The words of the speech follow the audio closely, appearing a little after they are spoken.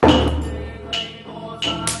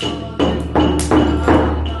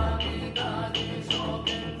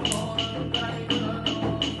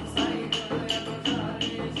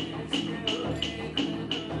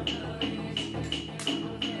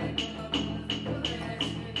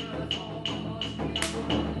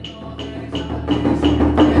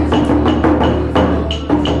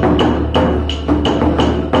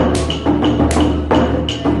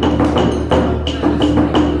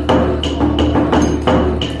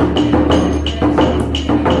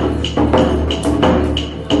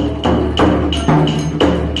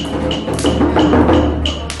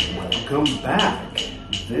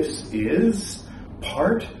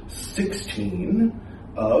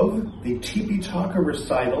of the Tipiṭaka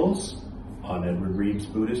recitals on Edward Reed's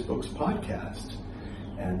Buddhist Books podcast.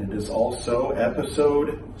 And it is also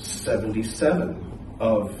episode 77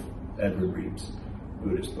 of Edward Reed's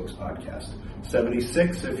Buddhist Books podcast.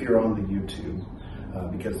 76 if you're on the YouTube,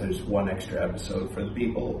 because there's one extra episode for the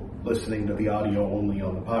people listening to the audio only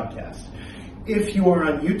on the podcast. If you are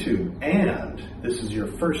on YouTube and this is your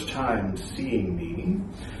first time seeing me,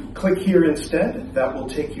 click here instead. That will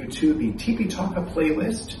take you to the Tipiṭaka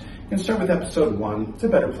playlist. You can start with episode 1. It's a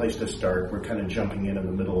better place to start. We're kind of jumping in the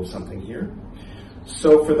middle of something here.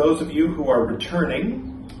 So for those of you who are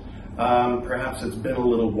returning, perhaps it's been a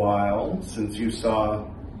little while since you saw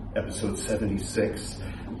episode 76,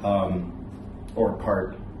 or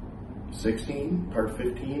part 16, part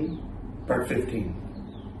 15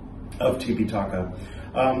 of Tipiṭaka.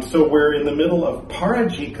 So we're in the middle of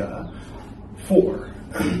Pārājika 4.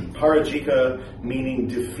 Pārājika meaning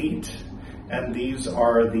defeat, and these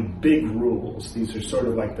are the big rules. These are sort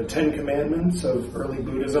of like the 10 Commandments of early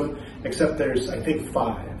Buddhism, except there's, I think,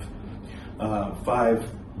 5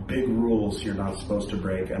 big rules you're not supposed to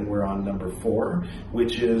break, and we're on number 4,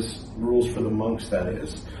 which is rules for the monks, that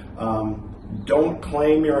is. Don't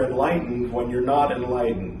claim you're enlightened when you're not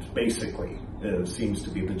enlightened, basically. It seems to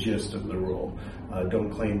be the gist of the rule.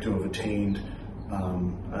 Don't claim to have attained,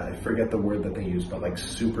 I forget the word that they use, but like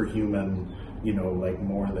superhuman, like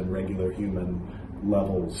more than regular human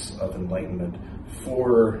levels of enlightenment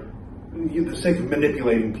for the sake of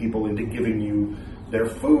manipulating people into giving you their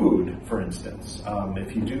food, for instance.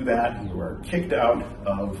 If you do that, you are kicked out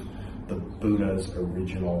of the Buddha's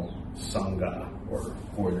original Sangha, or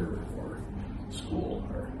order, or school,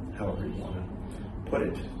 or however you want to put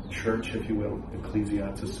it. Church, if you will. Ecclesia,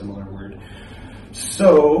 it's a similar word.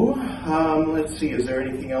 So, let's see, is there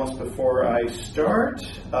anything else before I start?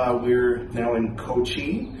 We're now in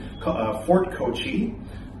Kochi, Fort Kochi.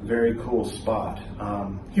 Very cool spot.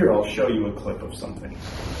 Here, I'll show you a clip of something.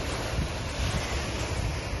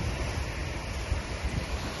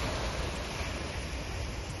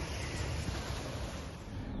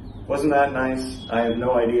 Wasn't that nice? I have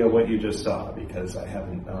no idea what you just saw because I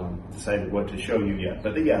haven't decided what to show you yet.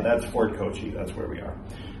 But yeah, that's Fort Kochi. That's where we are.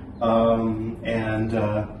 And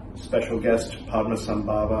special guest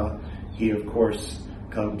Padmasambhava. He, of course,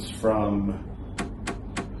 comes from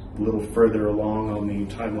a little further along on the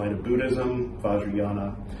timeline of Buddhism,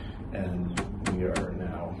 Vajrayana, and we are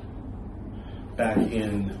now back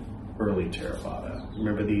in early Theravada.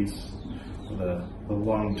 Remember these? The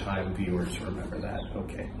long-time viewers remember that.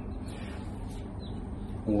 Okay.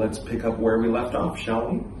 Let's pick up where we left off, shall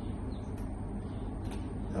we?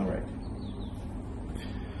 All right.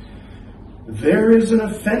 There is an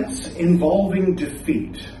offense involving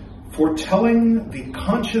defeat for telling the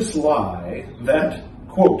conscious lie that,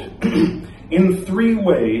 quote, in 3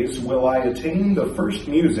 ways will I attain the first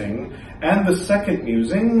musing, and the second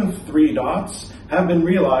musing, 3 dots, have been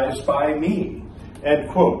realized by me, end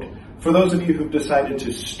quote. For those of you who've decided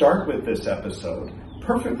to start with this episode,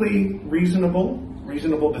 perfectly reasonable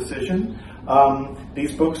decision.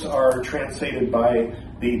 These books are translated by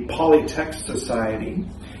the Pali Text Society,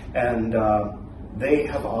 and they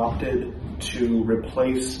have opted to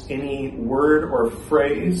replace any word or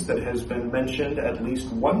phrase that has been mentioned at least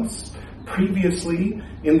once previously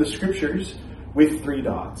in the scriptures with 3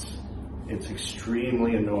 dots. It's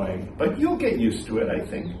extremely annoying, but you'll get used to it, I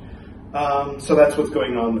think. So that's what's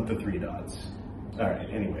going on with the 3 dots. All right,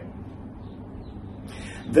 anyway.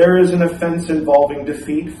 There is an offense involving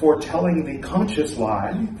defeat for telling the conscious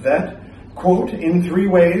lie that, quote, in 3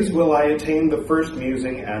 ways will I attain the first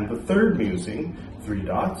musing and the third musing, 3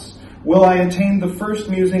 dots. Will I attain the first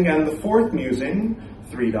musing and the fourth musing,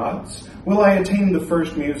 3 dots. Will I attain the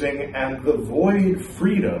first musing and the void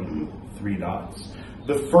freedom, 3 dots.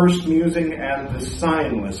 The first musing and the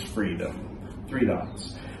signless freedom, 3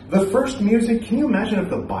 dots. The first music, can you imagine if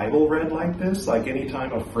the Bible read like this? Like any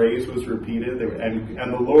time a phrase was repeated,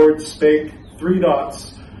 and the Lord spake, 3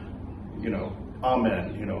 dots,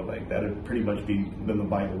 amen, like that would pretty much be, then the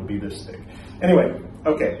Bible would be this thick. Anyway,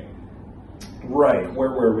 okay. Right,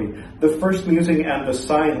 where were we? The first musing and the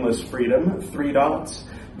signless freedom, 3 dots.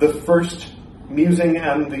 The first musing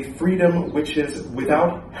and the freedom which is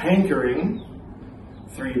without hankering,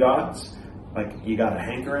 3 dots. Like, you got a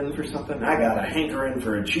hankering for something? I got a hankering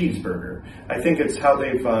for a cheeseburger. I think it's how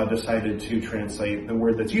they've decided to translate the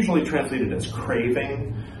word that's usually translated as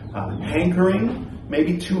craving. Hankering,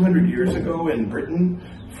 maybe 200 years ago in Britain,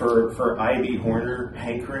 for I.B. Horner,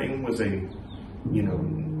 hankering was a,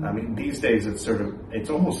 these days it's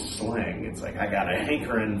almost slang. It's like, I got a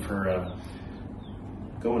hankering for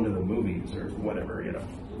going to the movies or whatever,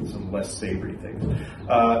 some less savory things.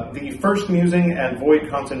 The first musing and void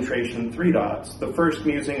concentration, 3 dots. The first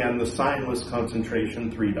musing and the signless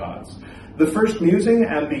concentration, 3 dots. The first musing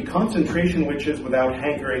and the concentration which is without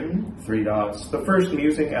hankering, 3 dots. The first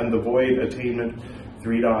musing and the void attainment,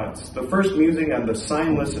 3 dots. The first musing and the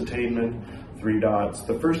signless attainment, 3 dots.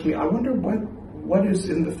 The first I wonder what is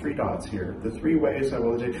in the 3 dots here? The 3 ways I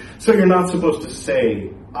will attain. So you're not supposed to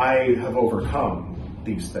say, I have overcome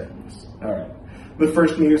these things. All right. The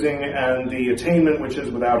first musing and the attainment, which is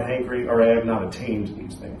without hankering, or I have not attained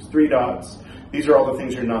these things. 3 dots. These are all the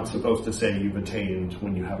things you're not supposed to say you've attained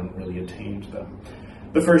when you haven't really attained them.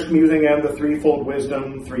 The first musing and the threefold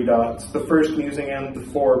wisdom, 3 dots. The first musing and the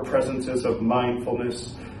 4 presences of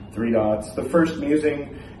mindfulness, 3 dots. The first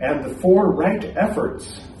musing and the 4 right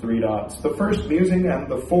efforts, 3 dots. The first musing and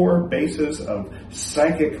the 4 bases of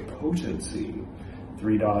psychic potency,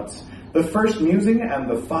 3 dots. The first musing and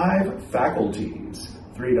the 5 faculties,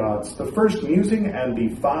 3 dots. The first musing and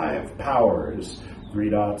the 5 powers, 3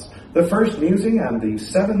 dots. The first musing and the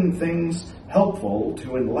 7 things helpful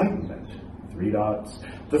to enlightenment, 3 dots.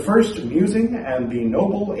 The first musing and the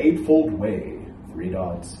noble eightfold way, 3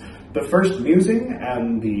 dots. The first musing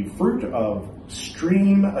and the fruit of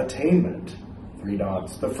stream attainment, 3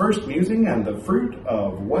 dots. The first musing and the fruit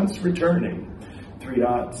of once returning, 3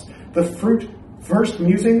 dots. The first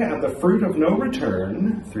musing and the fruit of no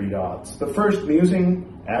return, 3 dots. The first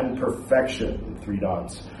musing and perfection, 3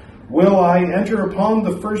 dots. Will I enter upon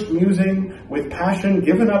the first musing with passion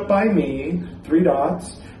given up by me, 3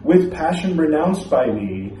 dots. With passion renounced by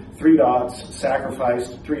me, 3 dots.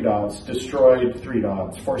 Sacrificed, 3 dots. Destroyed, 3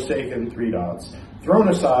 dots. Forsaken, 3 dots. Thrown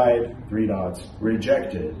aside, 3 dots.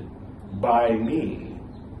 Rejected by me.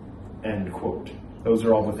 End quote. Those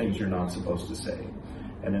are all the things you're not supposed to say.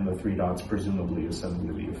 And in the 3 dots, presumably, is something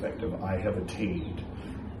to the effect of, I have attained,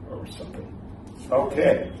 or something.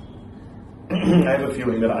 Okay. I have a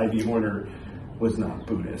feeling that I.V. Horner was not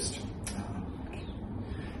Buddhist.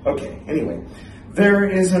 Okay, anyway. There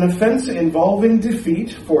is an offense involving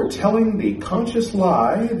defeat for telling the conscious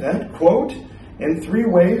lie that, quote, in 3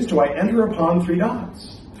 ways do I enter upon 3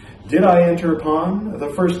 dots. Did I enter upon the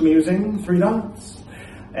first musing, 3 dots?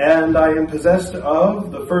 And I am possessed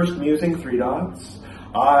of the first musing, 3 dots.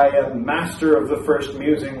 I am master of the first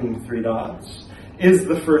musing, 3 dots. Is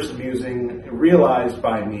the first musing realized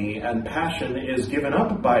by me, and passion is given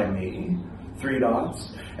up by me, 3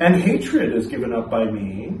 dots. And hatred is given up by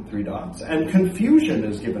me, 3 dots. And confusion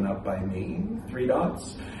is given up by me, 3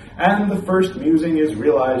 dots. And the first musing is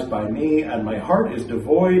realized by me, and my heart is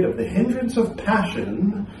devoid of the hindrance of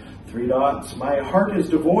passion, 3 dots. My heart is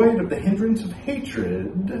devoid of the hindrance of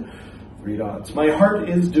hatred, 3 dots. My heart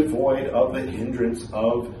is devoid of the hindrance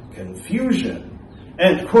of confusion.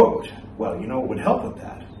 End quote. Well, you know what would help with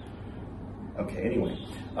that? Okay, anyway.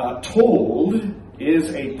 Told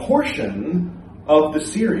is a portion of the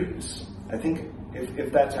series. I think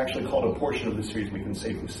if that's actually called a portion of the series, we can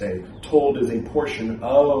safely say told is a portion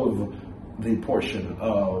of the portion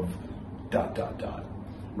of ...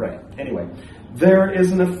 Right. Anyway, there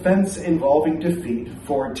is an offense involving defeat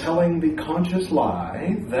for telling the conscious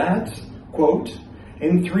lie that, quote,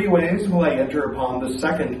 in 3 ways will I enter upon the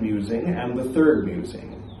second musing and the third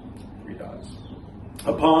musing. 3 dots.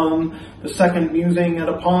 Upon the second musing and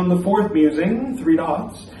upon the fourth musing, 3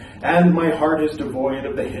 dots. And my heart is devoid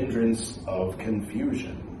of the hindrance of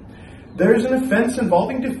confusion. There is an offense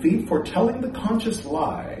involving defeat for telling the conscious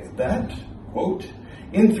lie that, quote,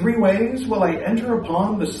 in 3 ways will I enter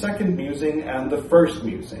upon the second musing and the first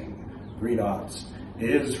musing, 3 dots,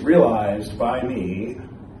 is realized by me,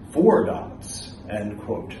 4 dots, end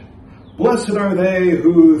quote. Blessed are they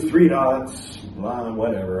who 3 dots, blah,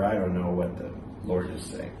 whatever, I don't know what the Lord is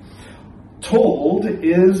saying. Told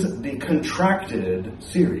is the contracted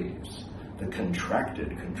series. The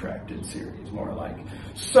contracted series, more like.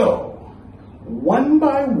 So, one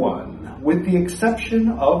by one, with the exception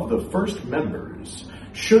of the first members,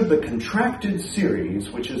 should the contracted series,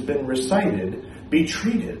 which has been recited, be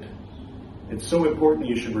treated. It's so important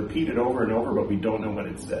you should repeat it over and over, but we don't know what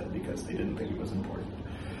it said because they didn't think it was important.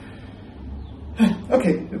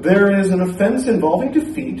 Okay, there is an offense involving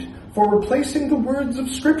defeat for replacing the words of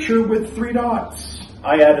Scripture with 3 dots.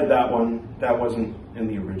 I added that one. That wasn't in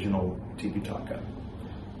the original Tipiṭaka.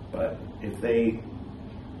 But if they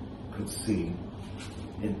could see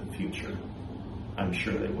in the future, I'm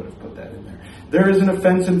sure they would have put that in there. There is an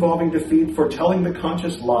offense involving defeat for telling the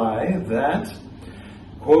conscious lie that,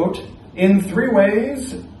 quote, in 3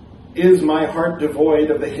 ways is my heart devoid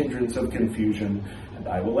of the hindrance of confusion. And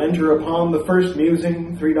I will enter upon the first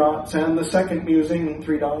musing, 3 dots, and the second musing,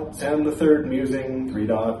 3 dots, and the third musing, 3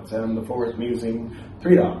 dots, and the fourth musing,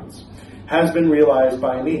 3 dots. Has been realized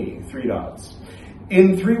by me, 3 dots.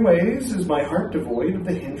 In 3 ways is my heart devoid of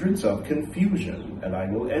the hindrance of confusion, and I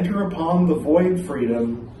will enter upon the void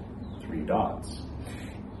freedom, 3 dots.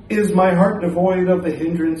 Is my heart devoid of the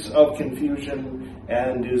hindrance of confusion,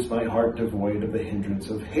 and is my heart devoid of the hindrance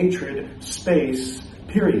of hatred, space,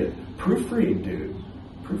 period. Proofread, dude.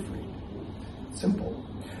 Proofread. Simple.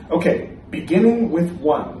 Okay, beginning with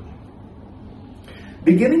 1.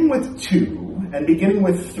 Beginning with 2, and beginning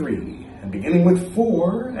with 3, and beginning with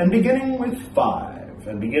 4, and beginning with 5,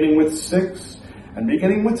 and beginning with 6, and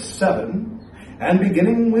beginning with 7, and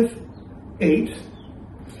beginning with 8,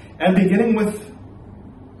 and beginning with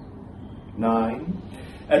 9,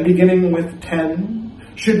 and beginning with 10,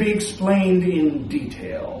 should be explained in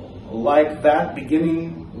detail, like that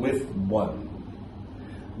beginning with 1.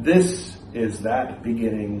 This is that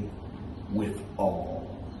beginning with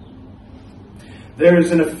all. There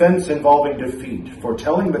is an offense involving defeat for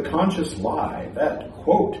telling the conscious lie that,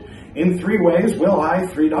 quote, in 3 ways will I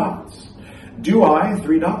 3 dots. Do I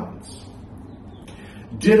 3 dots?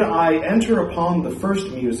 Did I enter upon the first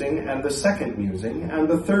musing, and the second musing, and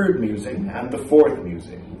the third musing, and the fourth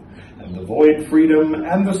musing, and the void freedom,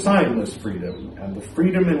 and the signless freedom, and the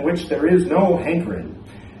freedom in which there is no hankering,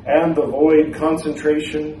 and the void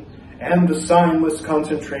concentration, and the signless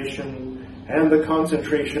concentration, and the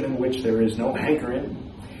concentration in which there is no hankering,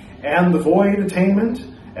 and the void attainment,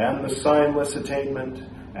 and the signless attainment,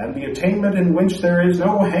 and the attainment in which there is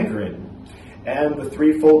no hankering, and the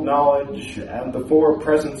threefold knowledge, and the 4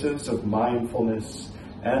 presences of mindfulness,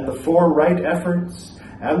 and the 4 right efforts,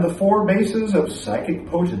 and the 4 bases of psychic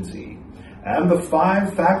potency, and the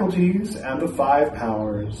 5 faculties, and the 5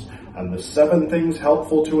 powers, and the 7 things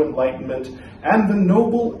helpful to enlightenment, and the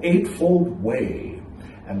noble eightfold way,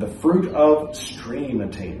 and the fruit of stream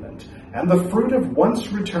attainment, and the fruit of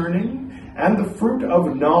once returning, and the fruit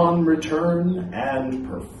of non-return and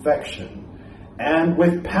perfection, and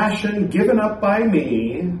with passion given up by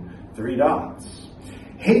me, 3 dots.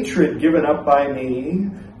 Hatred given up by me,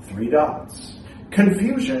 3 dots.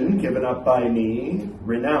 Confusion given up by me,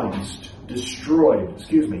 renounced,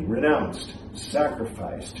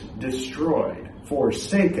 sacrificed, destroyed,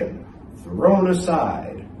 forsaken, thrown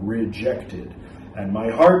aside, rejected, and my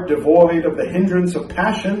heart devoid of the hindrance of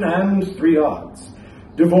passion and 3 dots.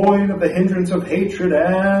 Devoid of the hindrance of hatred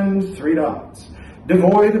and 3 dots.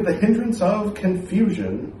 Devoid of the hindrance of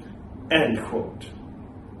confusion, end quote.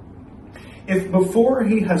 If before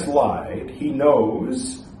he has lied, he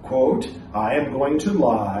knows, quote, I am going to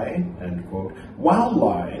lie, end quote. While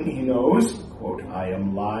lying, he knows, quote, I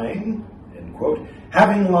am lying, end quote.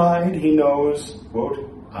 Having lied, he knows, quote,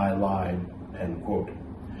 I lied, end quote.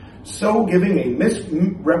 So giving a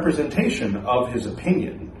misrepresentation of his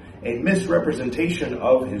opinion, a misrepresentation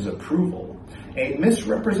of his approval, a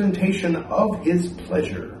misrepresentation of his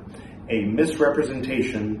pleasure, a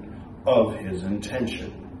misrepresentation of his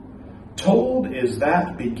intention. Told is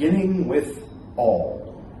that beginning with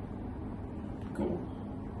all. Cool.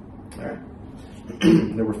 All right.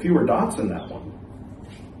 There were fewer dots in that one.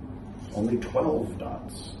 Only 12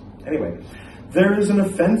 dots. Anyway, there is an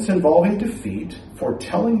offense involving defeat for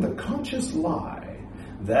telling the conscious lie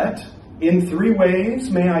that in 3 ways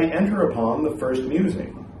may I enter upon the first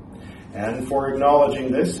musing, and for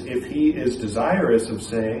acknowledging this if he is desirous of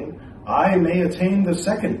saying, I may attain the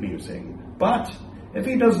second musing, but if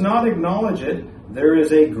he does not acknowledge it, there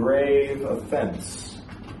is a grave offense.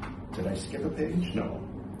 Did I skip a page? No.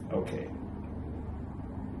 Okay.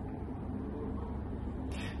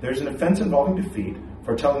 There's an offense involving defeat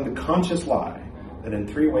for telling the conscious lie that in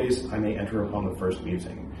 3 ways I may enter upon the first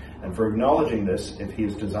musing, and for acknowledging this if he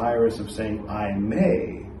is desirous of saying, I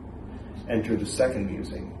may enter the second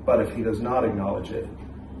musing, but if he does not acknowledge it,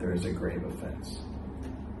 there is a grave offense.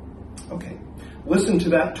 Okay, listen to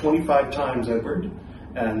that 25 times, Edward,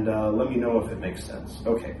 and let me know if it makes sense.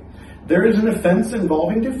 Okay, there is an offense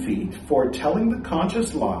involving defeat for telling the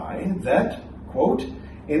conscious lie that, quote,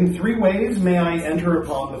 in 3 ways may I enter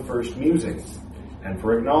upon the first musing, and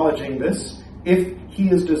for acknowledging this, if he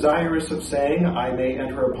is desirous of saying, I may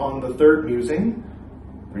enter upon the third musing,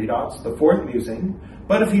 3 dots, the fourth musing,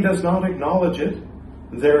 but if he does not acknowledge it,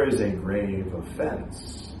 there is a grave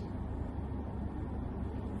offense.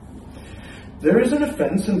 There is an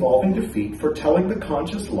offense involving defeat for telling the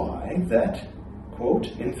conscious lie that,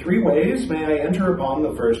 quote, in 3 ways may I enter upon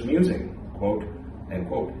the first musing, quote, end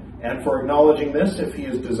quote, and for acknowledging this if he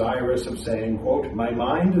is desirous of saying, quote, my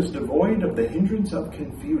mind is devoid of the hindrance of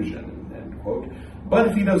confusion, end end quote. But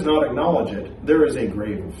if he does not acknowledge it, there is a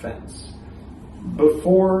grave offense.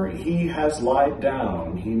 Before he has lied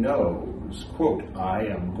down, he knows, quote, I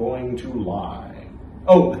am going to lie.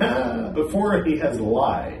 Oh, before he has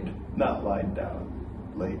lied, not lied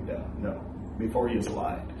down, laid down, no. Before he has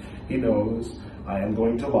lied, he knows, I am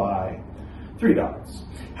going to lie. 3 dots.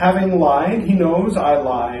 Having lied, he knows I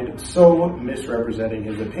lied, so misrepresenting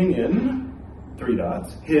his opinion, 3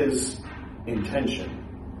 dots, his intention.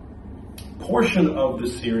 Portion of the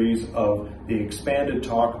series of the expanded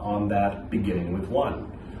talk on that beginning with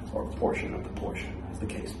 1, or portion of the portion, as the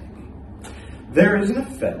case may be. There is an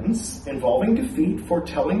offense involving defeat for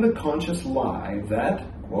telling the conscious lie that,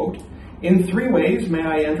 quote, in 3 ways may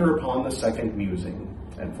I enter upon the second musing,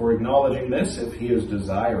 and for acknowledging this, if he is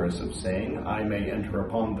desirous of saying, I may enter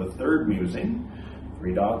upon the third musing,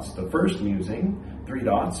 3 dots, the first musing, 3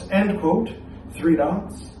 dots, end quote, 3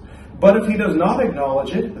 dots. But if he does not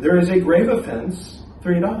acknowledge it, there is a grave offense,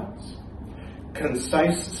 3 dots.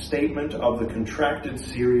 Concise statement of the contracted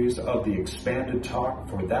series of the expanded talk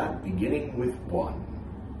for that beginning with 1.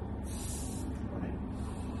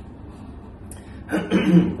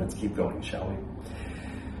 Right. Let's keep going, shall we?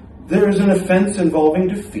 There is an offense involving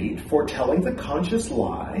defeat for telling the conscious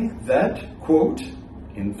lie that, quote,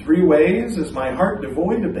 in 3 ways is my heart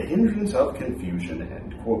devoid of the hindrance of confusion,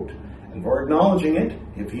 end quote. And for acknowledging it,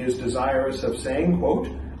 if he is desirous of saying, quote,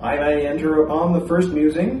 I may enter upon the first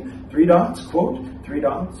musing, 3 dots, quote, 3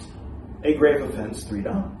 dots, a grave offense, 3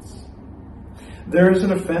 dots. There is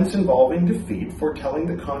an offense involving defeat for telling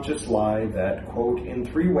the conscious lie that, quote, in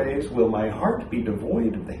 3 ways will my heart be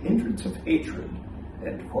devoid of the hindrance of hatred,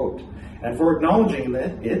 end quote. And for acknowledging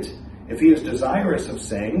it, if he is desirous of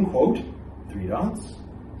saying, quote, 3 dots.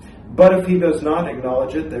 But if he does not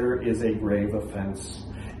acknowledge it, there is a grave offense,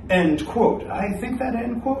 end quote. I think that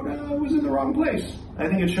end quote was in the wrong place. I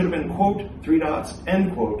think it should have been, quote, 3 dots,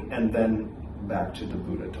 end quote, and then back to the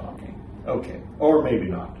Buddha talking. Okay, or maybe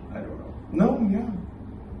not. I don't know. No,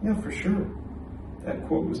 yeah, for sure. That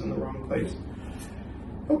quote was in the wrong place.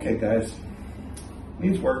 Okay, guys.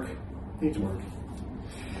 Needs work.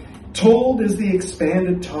 Told is the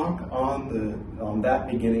expanded talk on that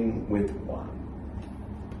beginning with 1.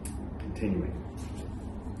 Continuing.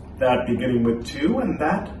 That beginning with 2, and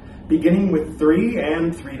that beginning with 3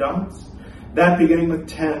 and 3 dots. That beginning with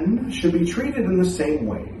 10 should be treated in the same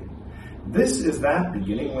way. This is that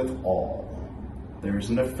beginning with all. There is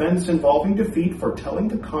an offense involving defeat for telling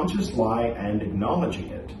the conscious lie and acknowledging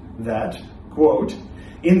it. That, quote,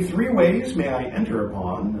 in 3 ways may I enter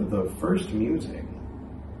upon the first musing,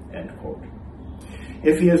 end quote.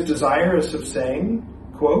 If he is desirous of saying,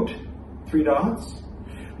 quote, 3 dots,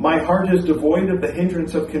 my heart is devoid of the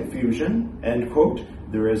hindrance of confusion, end quote,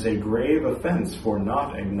 there is a grave offense for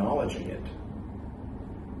not acknowledging it.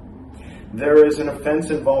 There is an offense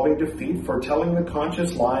involving defeat for telling the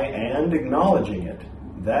conscious lie and acknowledging it.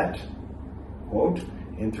 That, quote,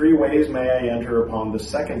 in 3 ways may I enter upon the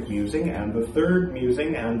second musing, and the third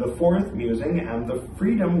musing, and the fourth musing, and the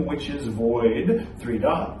freedom which is void, 3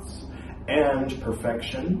 dots, and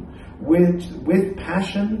perfection, with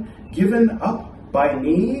passion given up by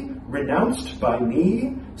me, renounced by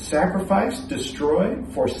me, sacrificed, destroyed,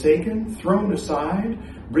 forsaken, thrown aside,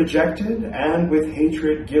 rejected, and with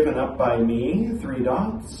hatred given up by me, 3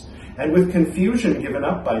 dots, and with confusion given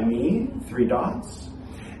up by me, 3 dots,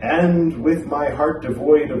 and with my heart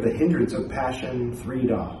devoid of the hindrance of passion, 3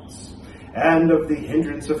 dots, and of the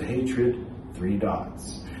hindrance of hatred, 3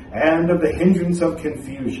 dots, and of the hindrance of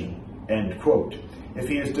confusion, end quote. If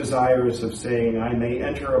he is desirous of saying, I may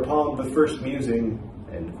enter upon the first musing,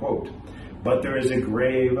 end quote. But there is a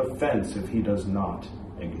grave offense if he does not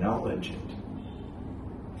acknowledge it.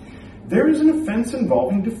 There is an offense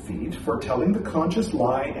involving defeat for telling the conscious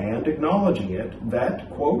lie and acknowledging it that,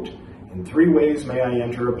 quote, in 3 ways may I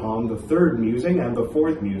enter upon the third musing and the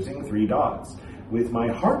fourth musing, 3 dots, with my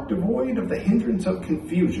heart devoid of the hindrance of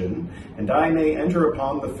confusion, and I may enter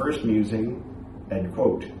upon the first musing, end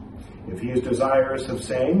quote. If he is desirous of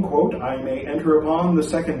saying, quote, I may enter upon the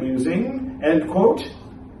second musing, end quote,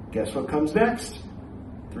 guess what comes next?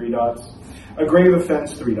 3 dots. A grave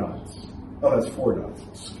offense, 3 dots. Oh, that's 4 dots.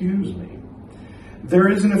 Excuse me. There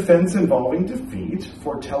is an offense involving defeat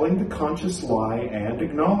for telling the conscious lie and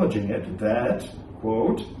acknowledging it that,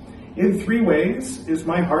 quote, in 3 ways is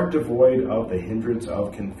my heart devoid of the hindrance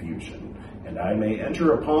of confusion, and I may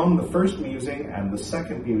enter upon the first musing and the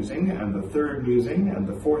second musing and the third musing and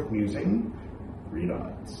the fourth musing, 3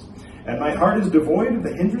 dots. And my heart is devoid of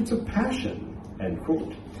the hindrance of passion, end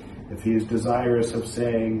quote. If he is desirous of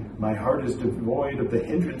saying, my heart is devoid of the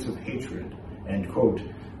hindrance of hatred, end quote,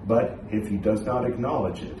 but if he does not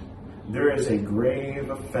acknowledge it, there is a grave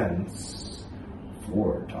offense,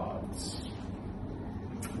 4 dots.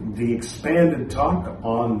 The expanded talk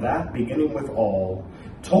on that beginning with all,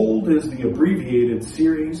 told is the abbreviated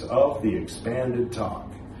series of the expanded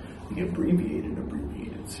talk. The abbreviated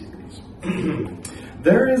series.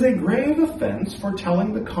 There is a grave offense for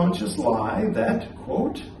telling the conscious lie that,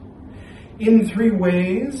 quote, in 3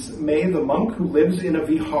 ways may the monk who lives in a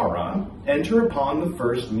vihara enter upon the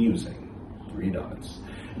first musing, 3 dots.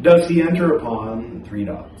 Does he enter upon 3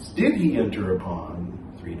 dots? Did he enter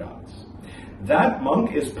upon 3 dots? That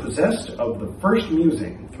monk is possessed of the first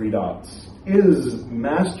musing, 3 dots. Is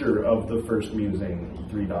master of the first musing,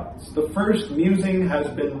 3 dots. The first musing has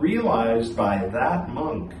been realized by that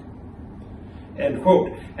monk. End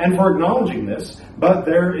quote. And for acknowledging this, but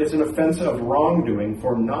there is an offense of wrongdoing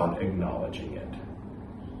for not acknowledging it.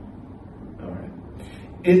 All right.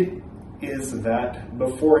 It is that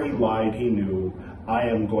before he lied, he knew, I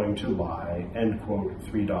am going to lie, end quote,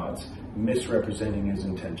 3 dots, misrepresenting his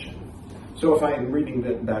intention. So if I'm reading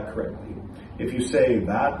that correctly, if you say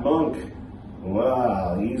that monk,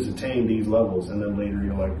 wow, he's attained these levels, and then later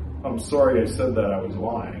you're like, I'm sorry I said that, I was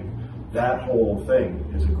lying. That whole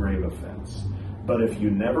thing is a grave offense. But if you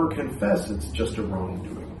never confess, it's just a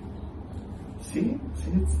wrongdoing. See,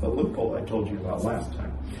 it's the loophole I told you about last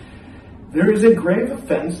time. There is a grave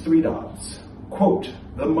offense, 3 dots. Quote,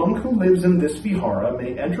 the monk who lives in this vihara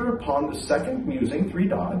may enter upon the second musing, 3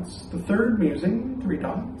 dots, the third musing, 3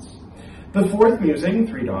 dots, the fourth musing,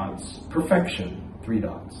 3 dots, perfection, 3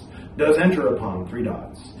 dots, does enter upon 3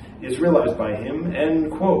 dots, is realized by him, end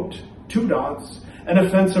quote, 2 dots, an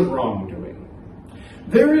offense of wrongdoing.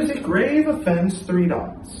 There is a grave offense, 3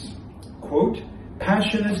 dots. Quote,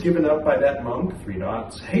 passion is given up by that monk, 3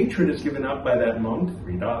 dots. Hatred is given up by that monk,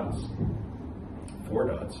 3 dots. 4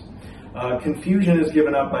 dots. Confusion is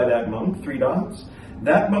given up by that monk, 3 dots.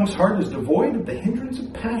 That monk's heart is devoid of the hindrance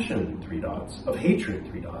of passion, 3 dots. Of hatred,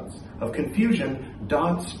 3 dots. Of confusion,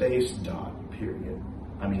 dot, space, dot, period.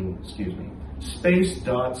 Space,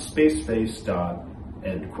 dot, space, dot,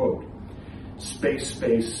 end quote. Space,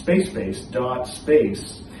 dot,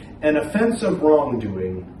 space, an offense of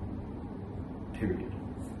wrongdoing, period.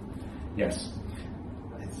 Yes,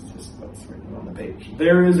 it's just what's written on the page.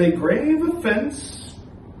 There is a grave offense,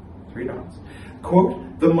 3 dots.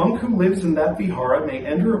 Quote, the monk who lives in that vihara may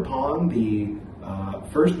enter upon the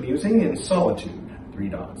first musing in solitude, 3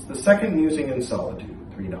 dots. The second musing in solitude,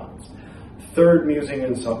 3 dots. The third musing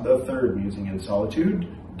in solitude,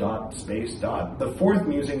 dot, space, dot. The fourth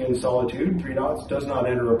musing in solitude, 3 dots, does not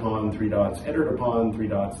enter upon 3 dots, entered upon 3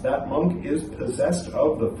 dots. That monk is possessed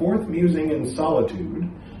of the fourth musing in solitude,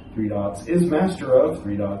 3 dots, is master of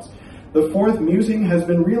 3 dots. The fourth musing has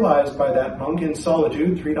been realized by that monk in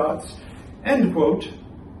solitude, 3 dots, end quote,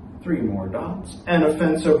 3 more dots, an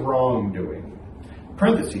offense of wrongdoing.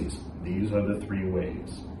 Parentheses, these are the 3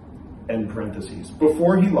 ways. End parentheses,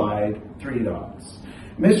 before he lied, 3 dots,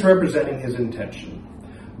 misrepresenting his intention.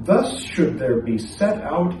 Thus should there be set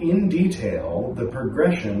out in detail the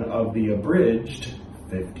progression of the abridged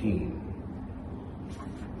 15.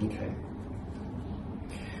 Okay.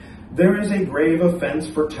 There is a grave offense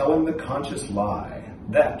for telling the conscious lie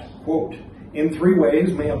that, quote, in 3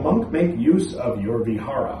 ways may a monk make use of your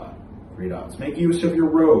vihara, 3 dots, make use of your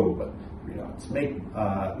robe, 3 dots,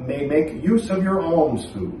 may make use of your alms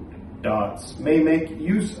food, dots, may make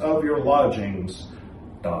use of your lodgings,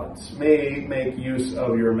 dots, may make use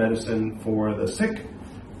of your medicine for the sick,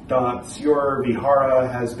 dots, your vihara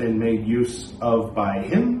has been made use of by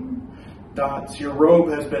him, dots, your robe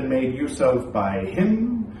has been made use of by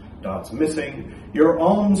him, dots, missing, your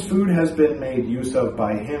alms food has been made use of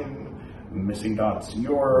by him, missing dots,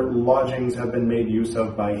 your lodgings have been made use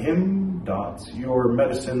of by him, dots, your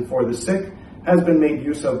medicine for the sick has been made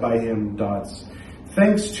use of by him, dots,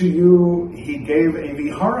 thanks to you he gave a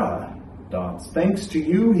vihara, dots, thanks to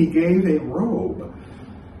you he gave a robe,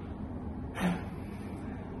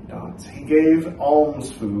 dots, he gave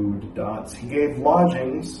alms food, dots, he gave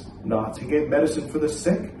lodgings, dots, he gave medicine for the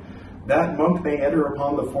sick. That monk may enter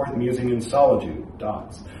upon the fourth musing in solitude,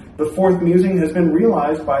 dots. The fourth musing has been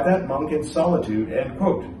realized by that monk in solitude, end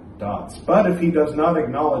quote, dots. But if he does not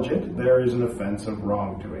acknowledge it, there is an offense of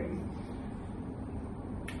wrongdoing.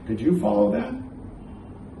 Did you follow that?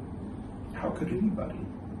 How could anybody?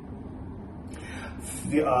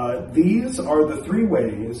 These are the 3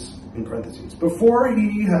 ways, in parentheses. Before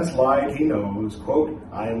he has lied, he knows, quote,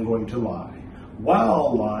 I am going to lie.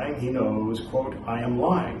 While lying, he knows, quote, I am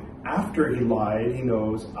lying. After he lied, he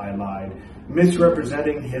knows, I lied.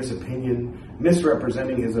 Misrepresenting his opinion,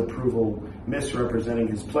 misrepresenting his approval, misrepresenting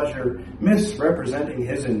his pleasure, misrepresenting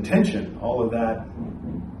his intention. All of that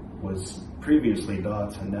was previously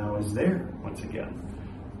dots and now is there once again.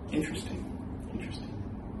 Interesting.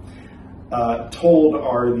 Told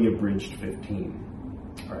are the abridged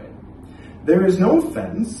 15. All right. There is no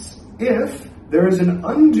offense if there is an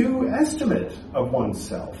undue estimate of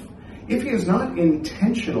oneself, if he is not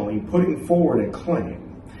intentionally putting forward a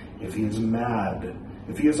claim, if he is mad,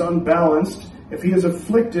 if he is unbalanced, if he is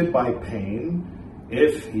afflicted by pain,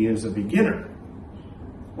 if he is a beginner.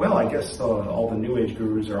 Well, I guess all the New Age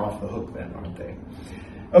gurus are off the hook then, aren't they?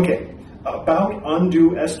 Okay, about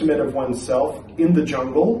undue estimate of oneself in the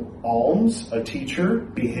jungle, alms, a teacher,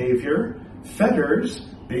 behavior, fetters,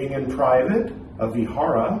 being in private, a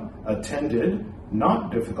vihara, attended,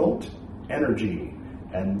 not difficult, energy,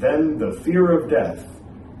 and then the fear of death,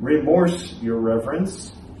 remorse, your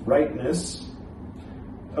reverence, rightness.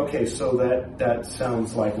 Okay, so that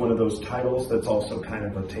sounds like one of those titles that's also kind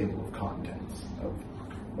of a table of contents of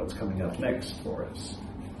what's coming up next for us.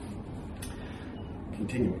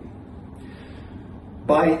 Continuing.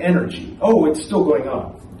 By energy. Oh, it's still going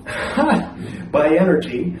on. By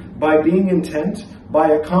energy, by being intent,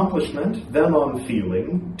 by accomplishment, then on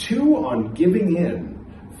feeling, 2 on giving in,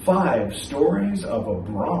 5 stories of a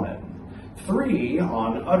Brahmin, 3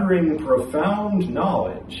 on uttering profound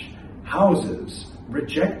knowledge, houses,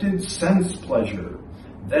 rejected sense pleasure,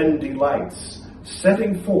 then delights,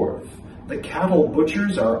 setting forth. The cattle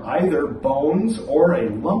butchers are either bones or a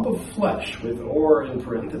lump of flesh with or in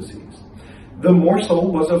parentheses. The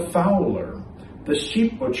morsel was a fowler. The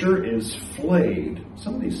sheep butcher is flayed.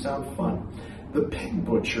 Some of these sound fun. The pig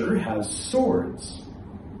butcher has swords.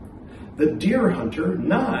 The deer hunter,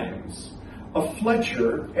 knives. A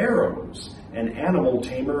fletcher, arrows. An animal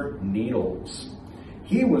tamer, needles.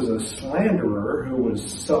 He was a slanderer who was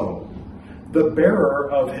sown. The bearer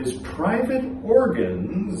of his private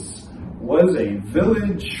organs was a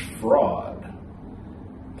village fraud.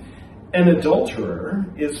 An adulterer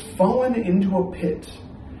is fallen into a pit.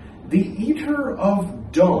 The eater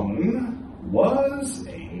of dung was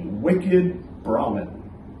a wicked Brahmin.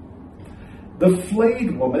 The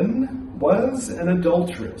flayed woman was an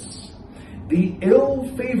adulteress. The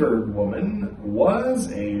ill-favored woman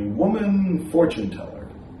was a woman fortune-teller.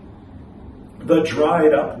 The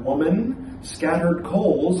dried-up woman scattered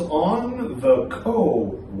coals on the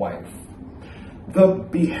co-wife. The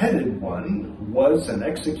beheaded one was an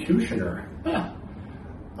executioner.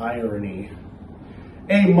 Irony.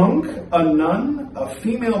 A monk, a nun, a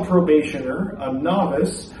female probationer, a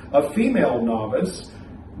novice, a female novice,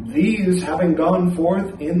 these having gone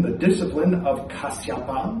forth in the discipline of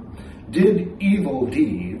Kasyapa, did evil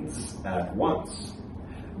deeds at once.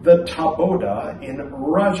 The Taboda in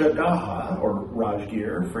Rajagaha, or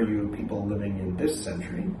Rajgir for you people living in this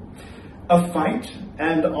century, a fight,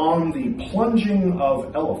 and on the plunging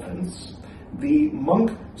of elephants, the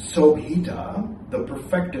monk Sobhita, the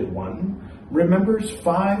perfected one, remembers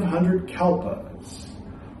 500 kalpas.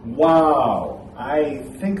 Wow! I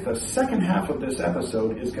think the second half of this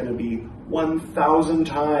episode is going to be 1,000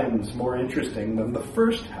 times more interesting than the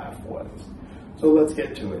first half was. So let's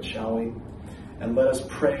get to it, shall we? And let us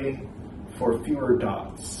pray for fewer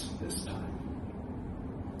dots this time.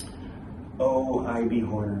 Oh, I.B.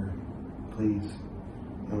 Horner, please,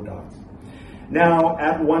 no dots. Now,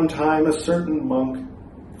 at one time, a certain monk,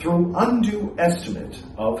 through undue estimate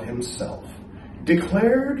of himself,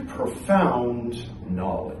 declared profound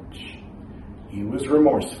knowledge. He was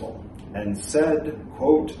remorseful and said,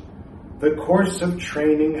 quote, "The course of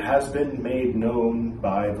training has been made known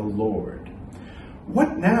by the Lord.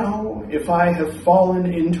 What now if I have fallen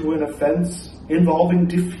into an offense involving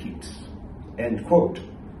defeat?" End quote.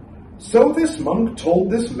 So this monk told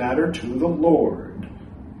this matter to the Lord.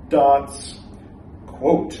 Dots,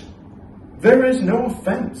 quote, "There is no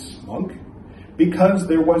offense, monk, because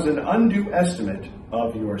there was an undue estimate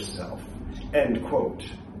of yourself." End quote.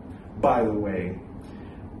 By the way,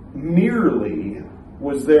 merely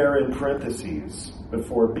was there in parentheses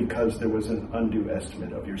before because there was an undue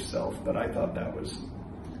estimate of yourself, but I thought that was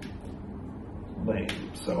lame,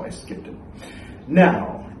 so I skipped it.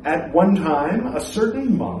 Now, at one time, a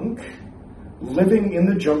certain monk living in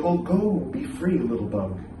the jungle, go, be free, little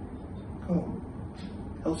bug. Go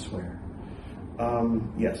elsewhere.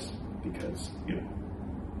 Yes, because, you know.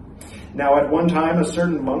 Now, at one time, a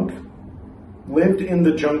certain monk lived in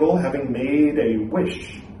the jungle, having made a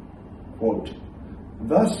wish. Quote,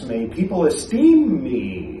 "Thus may people esteem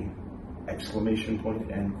me!" Exclamation point,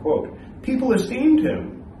 end quote. People esteemed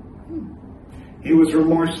him. He was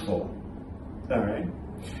remorseful. All right.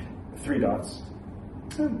 3 dots.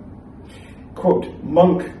 Quote,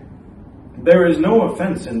 "Monk, there is no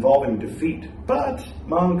offense involving defeat, but,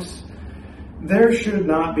 monks, There should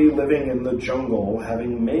not be living in the jungle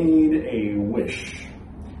having made a wish.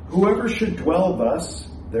 Whoever should dwell thus,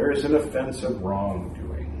 there is an offense of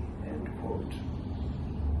wrongdoing. End quote.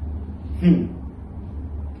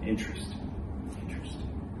 Interesting.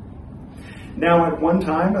 Now at one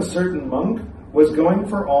time a certain monk was going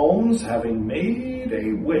for alms, having made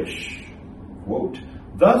a wish. Quote,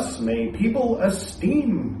 thus may people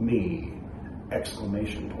esteem me!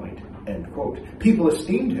 Exclamation point. End quote. People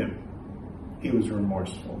esteemed him. He was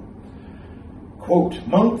remorseful. Quote,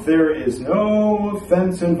 monk, there is no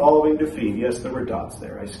offense involving defeat. Yes, there were dots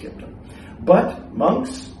there. I skipped them. But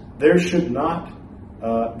monks, there should not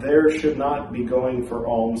be going for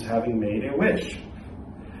alms having made a wish.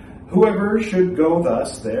 Whoever should go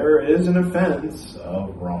thus, there is an offense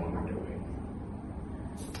of wrongdoing.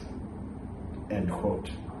 End quote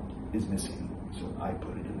is missing, so I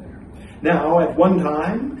put it in there. Now, at one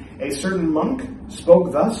time, a certain monk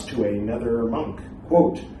spoke thus to another monk.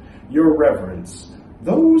 Quote, your reverence,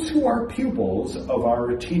 those who are pupils of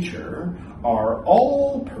our teacher are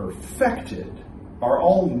all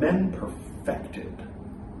men perfected.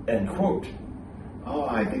 End quote. Oh,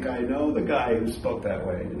 I think I know the guy who spoke that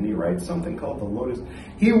way. Didn't he write something called the Lotus?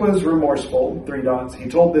 He was remorseful, 3 dots. He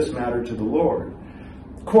told this matter to the Lord.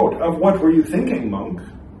 Quote, of what were you thinking, monk?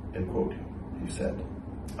 End quote, he said.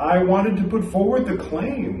 I wanted to put forward the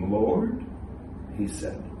claim, Lord, he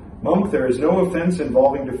said. Monk, there is no offense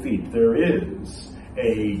involving defeat. There is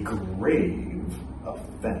a grave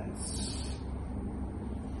offense.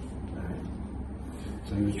 Right.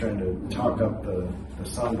 So he was trying to talk up the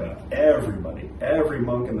Sangha. Every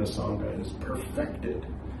monk in the Sangha is perfected,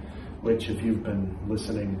 which if you've been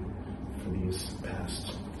listening for these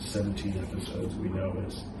past 17 episodes, we know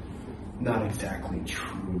is not exactly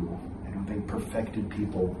true. I don't think perfected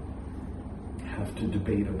people have to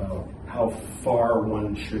debate about how far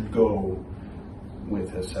one should go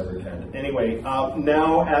with a severed head. Anyway,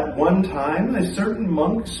 now at one time a certain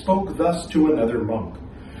monk spoke thus to another monk.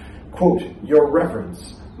 Quote, your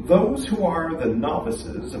reverence, those who are the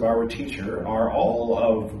novices of our teacher are all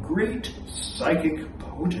of great psychic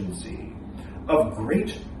potency, of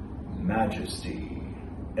great majesty.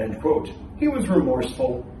 End quote. He was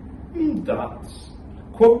remorseful. Dots.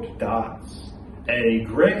 Quote, dots. A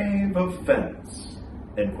grave offense.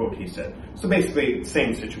 End quote, he said. So basically,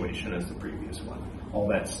 same situation as the previous one. All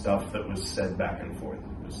that stuff that was said back and forth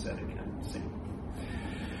was said again. See?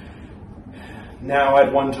 Now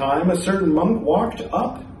at one time, a certain monk walked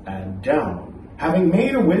up and down, having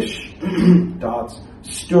made a wish, dots,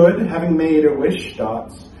 stood, having made a wish,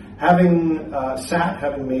 dots, having sat,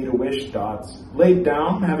 having made a wish, dots, laid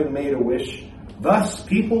down, having made a wish, thus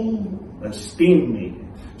people esteem me.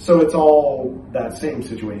 So it's all that same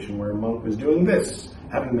situation where a monk was doing this,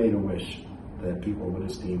 having made a wish that people would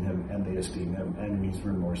esteem him, and they esteem him, and he's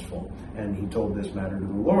remorseful. And he told this matter to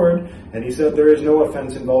the Lord, and he said, there is no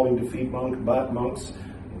offense involving defeat, monk, but monks,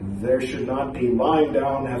 there should not be lying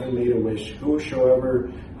down, having made a wish.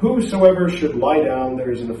 Whosoever should lie down,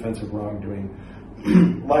 there is an offense of wrongdoing.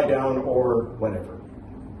 Lie down or whatever.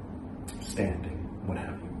 Standing, what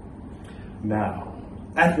have you. Now,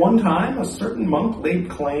 at one time, a certain monk laid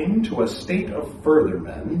claim to a state of further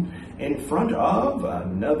men in front of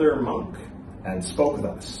another monk, and spoke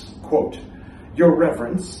thus, quote, your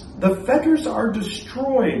reverence, the fetters are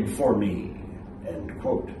destroyed for me, end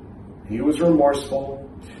quote. He was remorseful,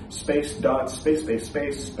 space, dots, space, space,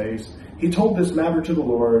 space, space. He told this matter to the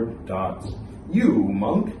Lord, dots, you,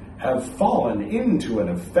 monk, have fallen into an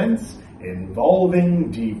offense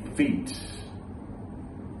involving defeat.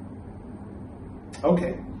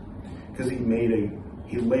 Okay, because he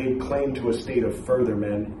laid claim to a state of further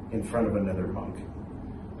men in front of another monk.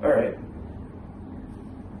 All right.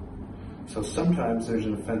 So sometimes there's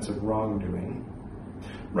an offense of wrongdoing.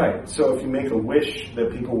 Right, so if you make a wish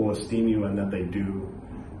that people will esteem you and that they do,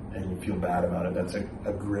 and you feel bad about it, that's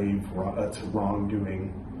that's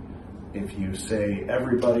wrongdoing. If you say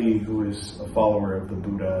everybody who is a follower of the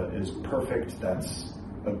Buddha is perfect, that's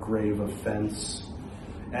a grave offense.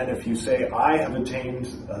 And if you say, I have attained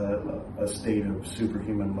a state of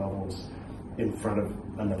superhuman levels in front of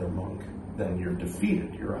another monk, then you're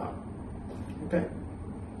defeated, you're out. Okay?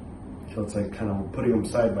 So it's like kind of putting them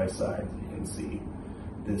side by side. You can see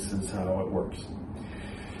this is how it works.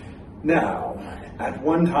 Now, at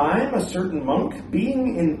one time, a certain monk,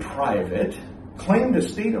 being in private, claimed a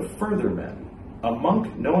state of further men. A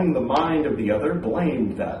monk, knowing the mind of the other,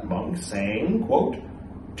 blamed that monk, saying, quote,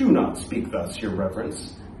 do not speak thus, your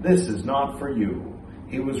reverence. This is not for you.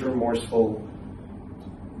 He was remorseful,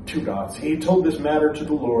 2 dots. He told this matter to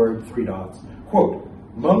the Lord, 3 dots. Quote,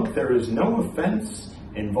 monk, there is no offense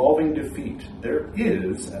involving defeat, there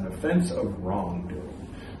is an offense of wrongdoing.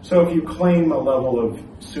 So if you claim a level of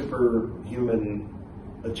superhuman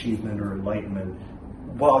achievement or enlightenment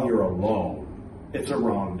while you're alone, it's a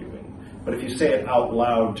wrongdoing. But if you say it out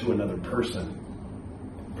loud to another person,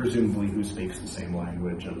 presumably who speaks the same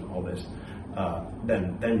language and all this,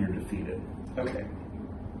 then you're defeated. Okay.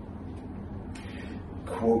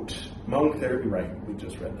 Quote, monk there, right, we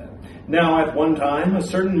just read that. Now at one time, a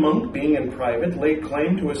certain monk, being in private, laid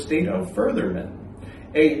claim to a state of furtherment.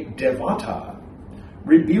 A devata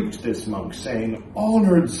rebuked this monk, saying,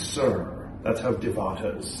 "Honored sir," that's how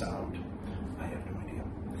devatas sound. I have no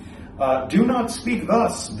idea. "Do not speak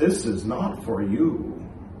thus, this is not for you."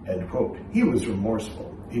 End quote. He was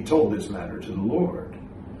remorseful. He told this matter to the Lord.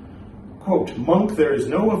 Quote, monk, there is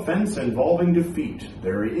no offense involving defeat.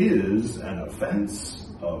 There is an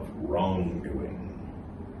offense of wrongdoing.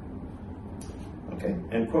 Okay,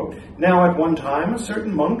 end quote. Now at one time, a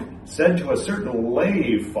certain monk said to a certain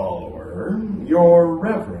lay follower, "Your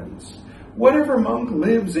reverence, whatever monk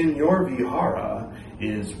lives in your vihara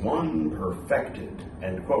is one perfected."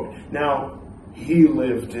 End quote. Now, he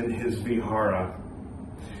lived in his vihara.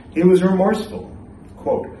 He was remorseful.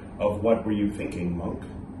 Quote, "Of what were you thinking, monk?"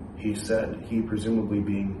 He said, he presumably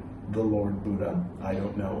being the Lord Buddha. I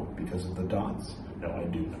don't know because of the dots. No, I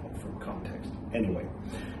do know from context. Anyway,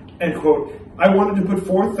 end quote, "I wanted to put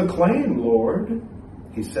forth the claim, Lord."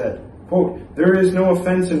 He said, quote, "There is no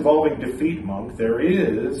offense involving defeat, monk. There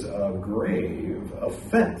is a grave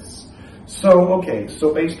offense." So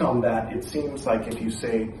based on that, it seems like if you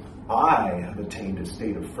say, "I have attained a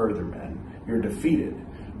state of furtherment," you're defeated.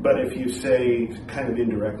 But if you say kind of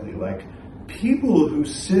indirectly, like, "People who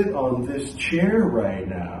sit on this chair right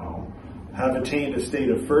now have attained a state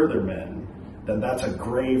of furtherment," then that's a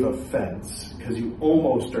grave offense, because you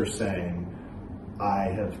almost are saying, "I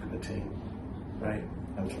have attained." Right?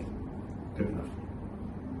 Okay. Good enough.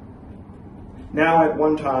 Now at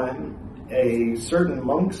one time, a certain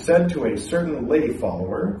monk said to a certain lay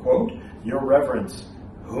follower, quote, "Your reverence,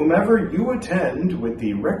 whomever you attend with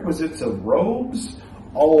the requisites of robes,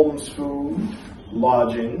 alms food,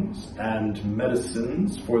 lodgings, and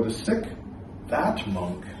medicines for the sick, that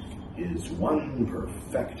monk is one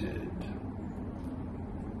perfected."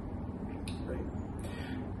 Right.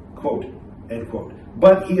 Quote, end quote.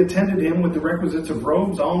 "But he attended him with the requisites of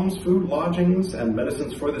robes, alms, food, lodgings, and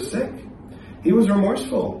medicines for the sick. He was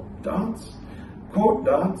remorseful, dots, quote,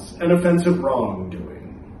 dots, an offense of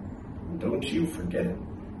wrongdoing. Don't you forget it."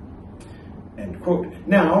 End quote.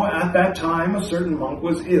 Now, at that time, a certain monk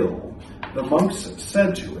was ill. The monks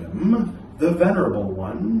said to him, "The Venerable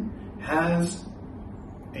One has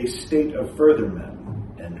a state of furtherment."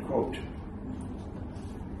 End quote.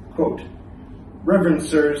 Quote, "Reverend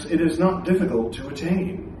sirs, it is not difficult to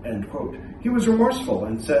attain." End quote. He was remorseful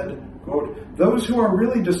and said, quote, "Those who are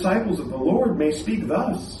really disciples of the Lord may speak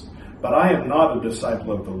thus, but I am not a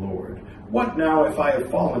disciple of the Lord. What now if I have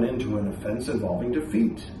fallen into an offense involving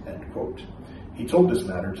defeat?" End quote. He told this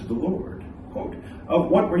matter to the Lord. Quote, "Of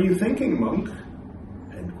what were you thinking, monk?"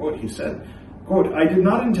 End quote. He said, quote, "I did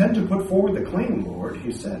not intend to put forward the claim, Lord."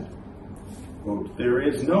 He said, quote, "There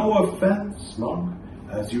is no offense, monk,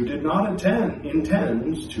 as you did not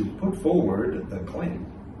intend to put forward the claim."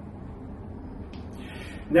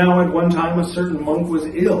 Now at one time a certain monk was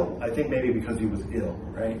ill. I think maybe because he was ill,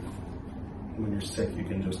 right? When you're sick, you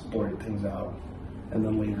can just blurt things out. And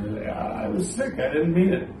then later, "I was sick, I didn't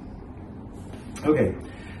mean it." Okay.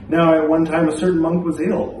 Now at one time a certain monk was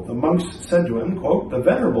ill. The monks said to him, quote, "The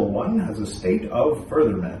Venerable One has a state of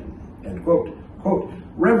furtherment." End quote. Quote,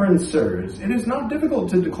 "Reverend sirs, it is not difficult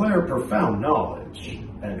to declare profound knowledge."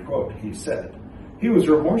 End quote. He said. He was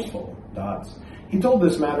remorseful, dots. He told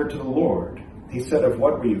this matter to the Lord. He said, "Of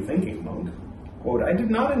what were you thinking, monk?" Quote, "I did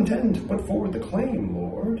not intend to put forward the claim,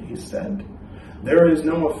 Lord." He said, "There is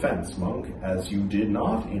no offense, monk, as you did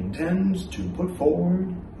not intend to put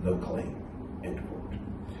forward the claim." End quote.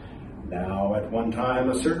 Now at one time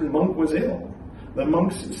a certain monk was ill. The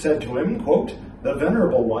monks said to him, quote, "The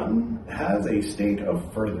Venerable One has a state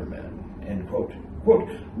of furtherment." End quote. Quote,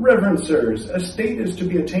 "Reverend sirs, a state is to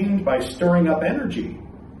be attained by stirring up energy."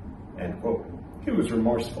 End quote. He was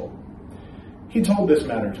remorseful. He told this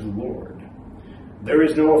matter to the Lord. "There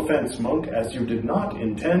is no offense, monk, as you did not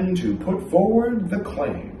intend to put forward the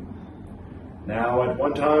claim." Now at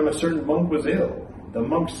one time a certain monk was ill. The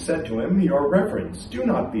monks said to him, "Your reverence, do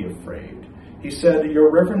not be afraid." He said, "Your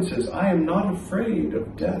reverences, I am not afraid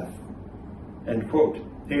of death." End quote.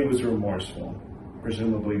 He was remorseful,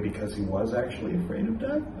 presumably because he was actually afraid of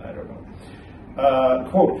death. I don't know.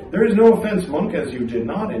 Quote, "There is no offense, monk, as you did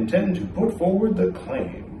not intend to put forward the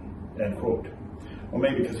claim." End quote. Well,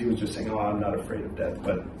 maybe because he was just saying, oh, I'm not afraid of death,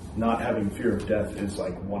 but not having fear of death is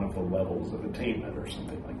like one of the levels of attainment or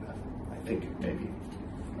something like that. I think, maybe,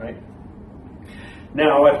 right?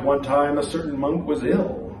 Now, at one time, a certain monk was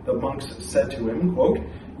ill. The monks said to him, quote,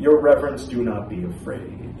 "Your reverence, do not be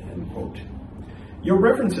afraid," end quote. "Your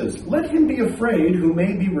reverences, let him be afraid who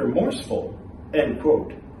may be remorseful," end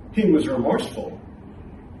quote. He was remorseful.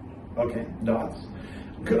 Okay, dots.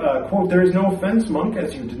 Quote, "There is no offense, monk,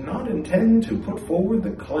 as you did not intend to put forward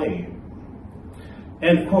the claim."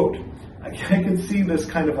 End quote. I can see this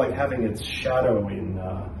kind of like having its shadow in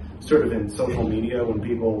sort of in social media when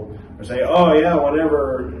people are saying, oh yeah,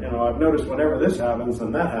 whenever, I've noticed whenever this happens,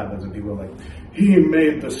 then that happens. And people are like, he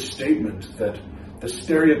made the statement that, the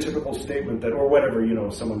stereotypical statement that, or whatever,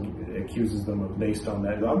 someone accuses them of based on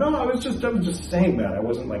that. No, I was just saying that. I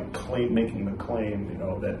wasn't like making the claim,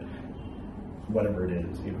 that whatever it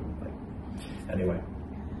is, anyway.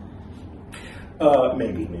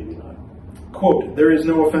 Maybe not. Quote, "There is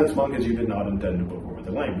no offense, monk, as you did not intend to put forward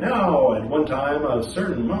the claim. Now, at one time, a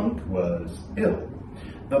certain monk was ill.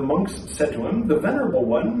 The monks said to him, 'The venerable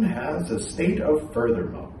one has a state of further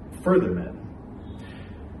men.'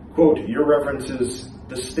 Quote, 'Your reverences,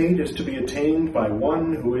 the state is to be attained by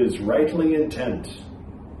one who is rightly intent.'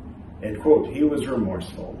 End quote. He was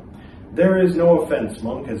remorseful. 'There is no offense,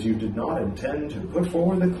 monk, as you did not intend to put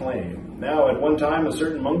forward the claim. Now, at one time, a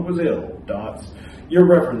certain monk was ill. Dots. Your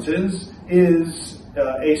reverences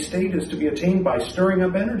a state is to be attained by stirring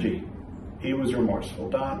up energy.' He was remorseful.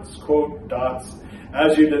 Dots. Quote, dots.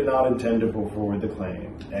 'As you did not intend to put forward the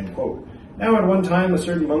claim.' End quote. Now, at one time, a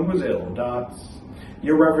certain monk was ill. Dots.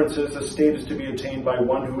 Your reverences, a state is to be attained by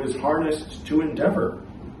one who is harnessed to endeavor.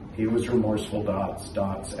 He was remorseful. Dots.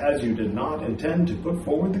 'As you did not intend to put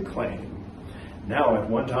forward the claim.' Now, at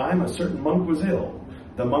one time, a certain monk was ill.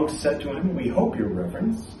 The monks said to him, 'We hope, your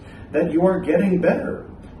reverence, that you are getting better.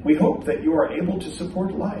 We hope that you are able to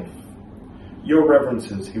support life.' 'Your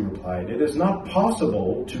reverences,' he replied, 'it is not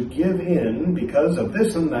possible to give in because of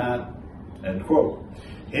this and that.' End quote.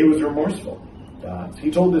 He was remorseful. Dots.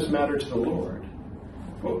 He told this matter to the Lord.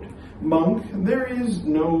 Quote, 'Monk, there is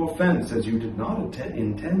no offense, as you did not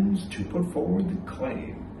intend to put forward the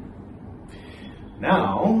claim.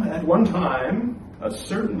 Now, at one time, a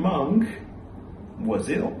certain monk was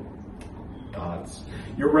ill. Dots.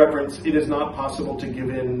 Your reverence, it is not possible to give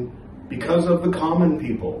in because of the common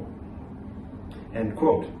people.' End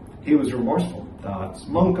quote. He was remorseful. Dots.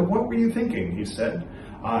 'Monk, of what were you thinking?' He said.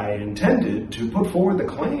 'I intended to put forward the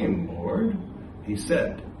claim, Lord.' He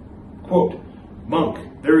said. Quote, 'Monk,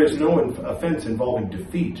 there is no offense involving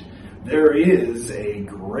defeat. There is a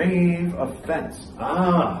grave offense.'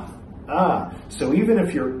 So even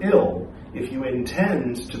if you're ill, if you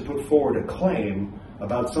intend to put forward a claim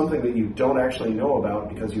about something that you don't actually know about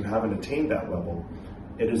because you haven't attained that level,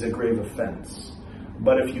 it is a grave offense.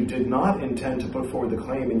 But if you did not intend to put forward the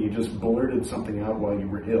claim and you just blurted something out while you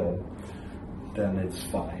were ill, then it's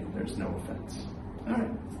fine. There's no offense. All right.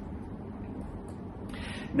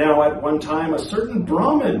 Now, at one time, a certain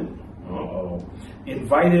Brahmin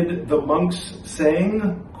invited the monks, saying,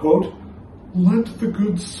 quote, 'Let the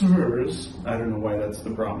good sirs,'" I don't know why that's the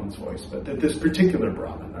Brahmin's voice, but this particular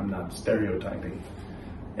Brahmin, I'm not stereotyping.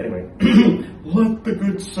 Anyway, "Let the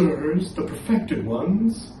good sirs, the perfected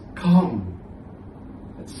ones, come."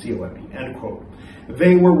 That's C-O-M-E, end quote.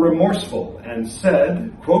 "They were remorseful and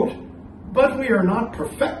said, quote, 'But we are not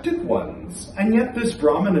perfected ones, and yet this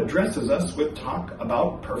Brahmin addresses us with talk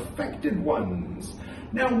about perfected ones.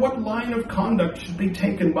 Now what line of conduct should be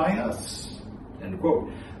taken by us?' End quote.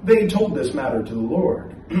 They told this matter to the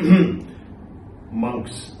Lord.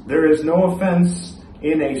 "Monks, there is no offense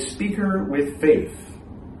in a speaker with faith."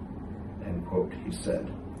 End quote, he said.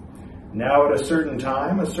 Now at a certain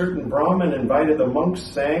time, a certain Brahmin invited the monks,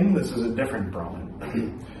 saying, this is a different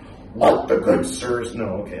Brahmin, "Let the good sirs,"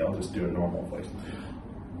 I'll just do a normal voice.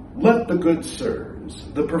 "Let the good sirs,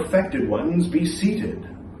 the perfected ones, be seated.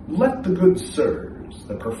 Let the good sirs,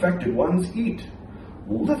 the perfected ones, eat.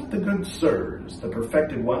 Let the good sirs, the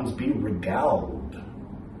perfected ones, be regaled.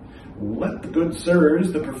 Let the good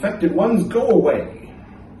sirs, the perfected ones, go away."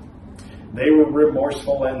 They were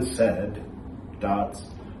remorseful and said, dots,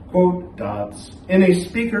 quote, dots, "in a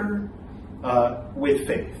speaker with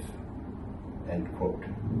faith." End quote.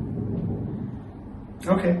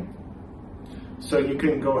 Okay. So you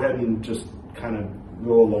can go ahead and just kind of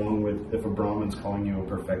go along with, if a Brahmin's calling you a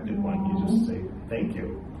perfected one, you just say, "Thank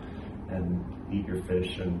you," and eat your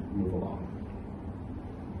fish and move along.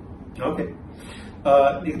 Okay.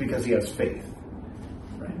 Because he has faith,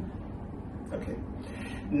 right? Okay.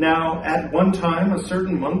 Now, at one time, a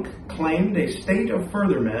certain monk claimed a state of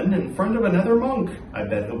further men in front of another monk. I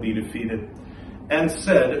bet he'll be defeated. And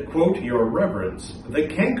said, quote, "Your Reverence, the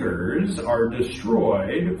cankers are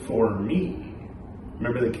destroyed for me."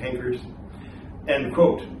 Remember the cankers? End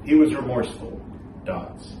quote. He was remorseful.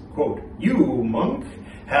 Dots. Quote, "You, monk,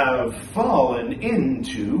 have fallen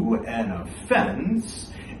into an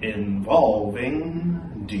offense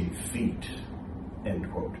involving defeat."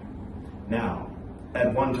 End quote. Now,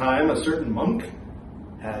 at one time, a certain monk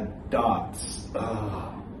had dots.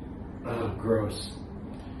 Gross.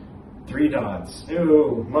 3 dots.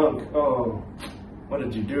 Ew, monk. Oh, what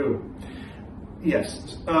did you do?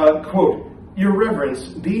 Yes. Quote, "Your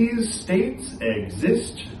Reverence, these states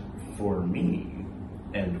exist for me."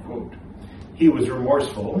 End quote. He was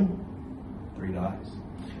remorseful. 3 dots.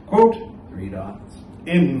 Quote, 3 dots.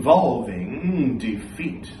 "Involving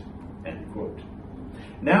defeat." End quote.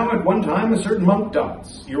 Now, at one time, a certain monk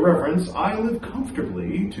dots. "Your Reverence, I live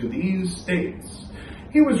comfortably to these states."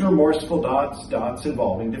 He was remorseful. Dots, dots,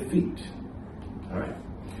 involving defeat. All right.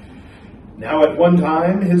 Now, at one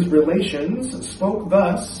time, his relations spoke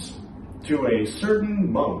thus to a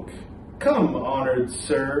certain monk. "Come, honored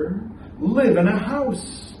sir, live in a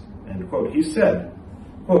house." End quote. He said,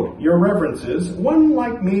 quote, "Your Reverences, one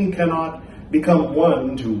like me cannot become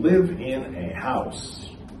one to live in a house."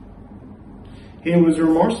 He was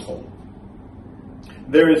remorseful.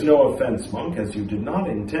 "There is no offense, monk, as you did not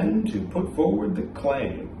intend to put forward the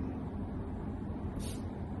claim."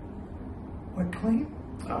 What claim?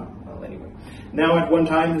 Oh, well, anyway. Now, at one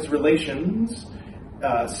time, his relations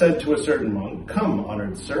said to a certain monk, "Come,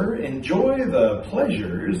 honored sir, enjoy the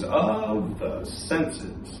pleasures of the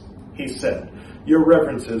senses." He said, "Your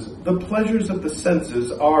Reverences, the pleasures of the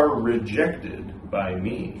senses are rejected by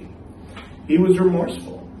me." He was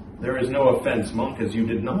remorseful. "There is no offense, monk, as you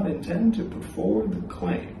did not intend to put forward the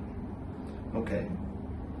claim." Okay.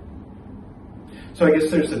 So I guess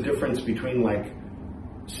there's a difference between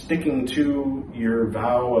sticking to your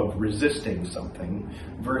vow of resisting something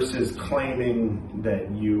versus claiming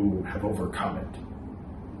that you have overcome it.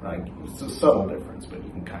 It's a subtle difference, but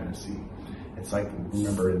you can kind of see. It's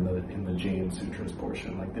remember in the Jain Sutras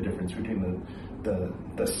portion, the difference between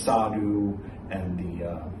the sadhu and the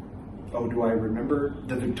do I remember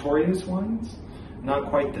the victorious ones? Not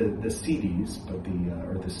quite the siddhis, but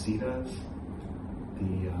or the siddhas.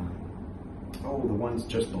 The ones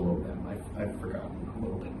just below them. I've forgotten a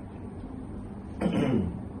little bit.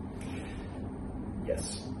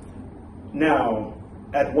 Yes. Now,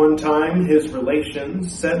 at one time, his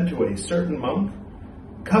relations said to a certain monk,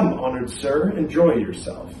 "Come, honored sir, enjoy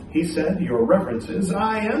yourself." He said, "Your Reverences,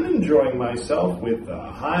 I am enjoying myself with the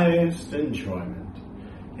highest enjoyment."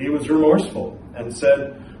 He was remorseful and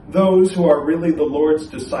said, "Those who are really the Lord's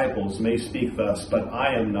disciples may speak thus, but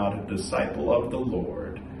I am not a disciple of the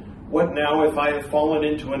Lord. What now if I have fallen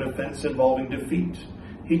into an offense involving defeat?"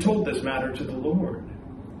 He told this matter to the Lord.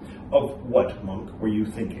 "Of what, monk, were you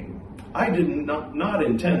thinking?" "I did not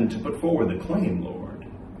intend to put forward the claim, Lord."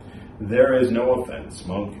 "There is no offense,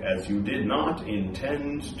 monk, as you did not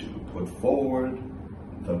intend to put forward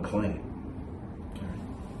the claim."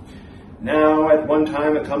 Now, at one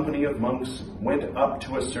time, a company of monks went up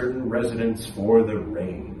to a certain residence for the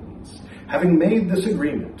rains. Having made this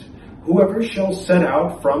agreement, "Whoever shall set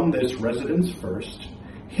out from this residence first,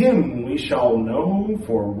 him we shall know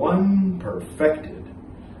for one perfected."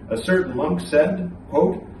 A certain monk said,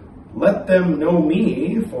 quote, "Let them know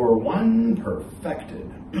me for one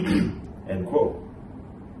perfected." End quote.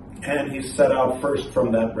 And he set out first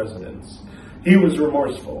from that residence. He was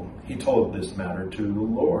remorseful. He told this matter to the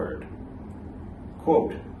Lord.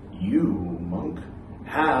 Quote, "You, monk,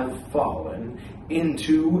 have fallen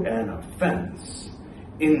into an offense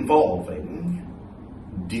involving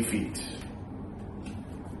defeat."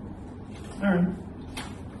 All right.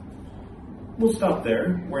 We'll stop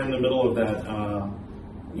there. We're in the middle of that.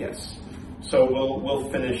 Yes. So we'll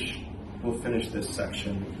finish this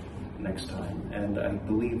section next time, and I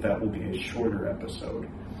believe that will be a shorter episode.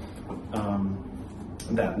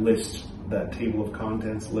 That table of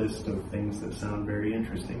contents list of things that sound very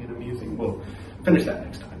interesting and amusing. We'll finish that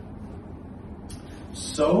next time.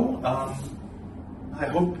 So, I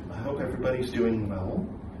hope everybody's doing well,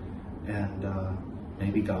 and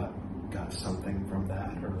maybe got something from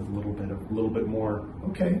that, or a little bit more.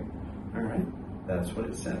 Okay, all right, that's what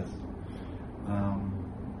it says. I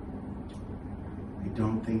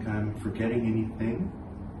don't think I'm forgetting anything.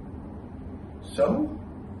 So,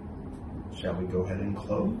 shall we go ahead and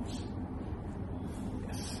close?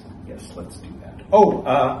 Yes, let's do that.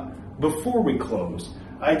 Before we close,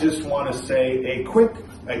 I just want to say a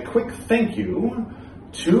quick thank you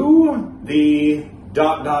to the ...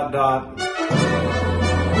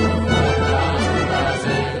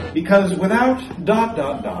 Because without ...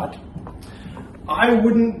 I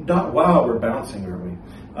wouldn't ... Wow, we're bouncing, aren't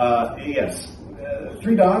we? Yes.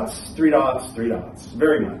 3 dots, 3 dots, 3 dots.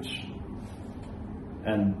 Very much.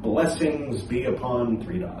 And blessings be upon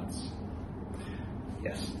 3 dots.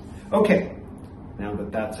 Yes. Okay. Now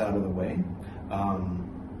that that's out of the way,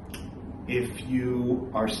 if you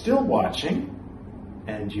are still watching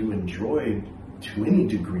and you enjoyed to any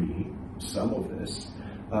degree some of this,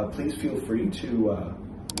 please feel free to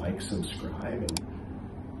like, subscribe, and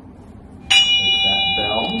click that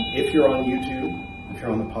bell. If you're on YouTube, if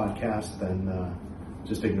you're on the podcast, then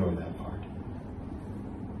just ignore that part.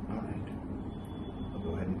 All right. I'll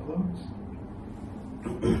go ahead and close.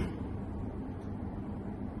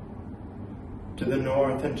 To the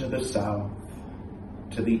north and to the south,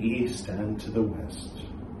 to the east and to the west,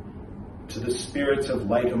 to the spirits of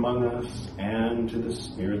light among us and to the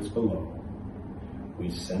spirits below, we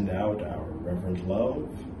send out our reverent love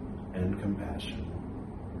and compassion.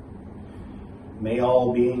 May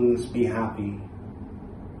all beings be happy.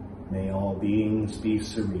 May all beings be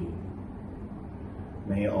serene.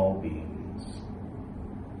 May all beings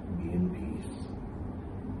be in peace.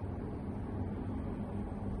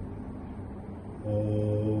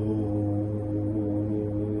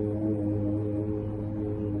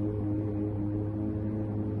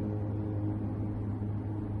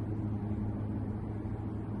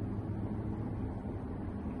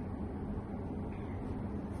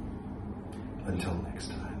 Until next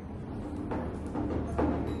time.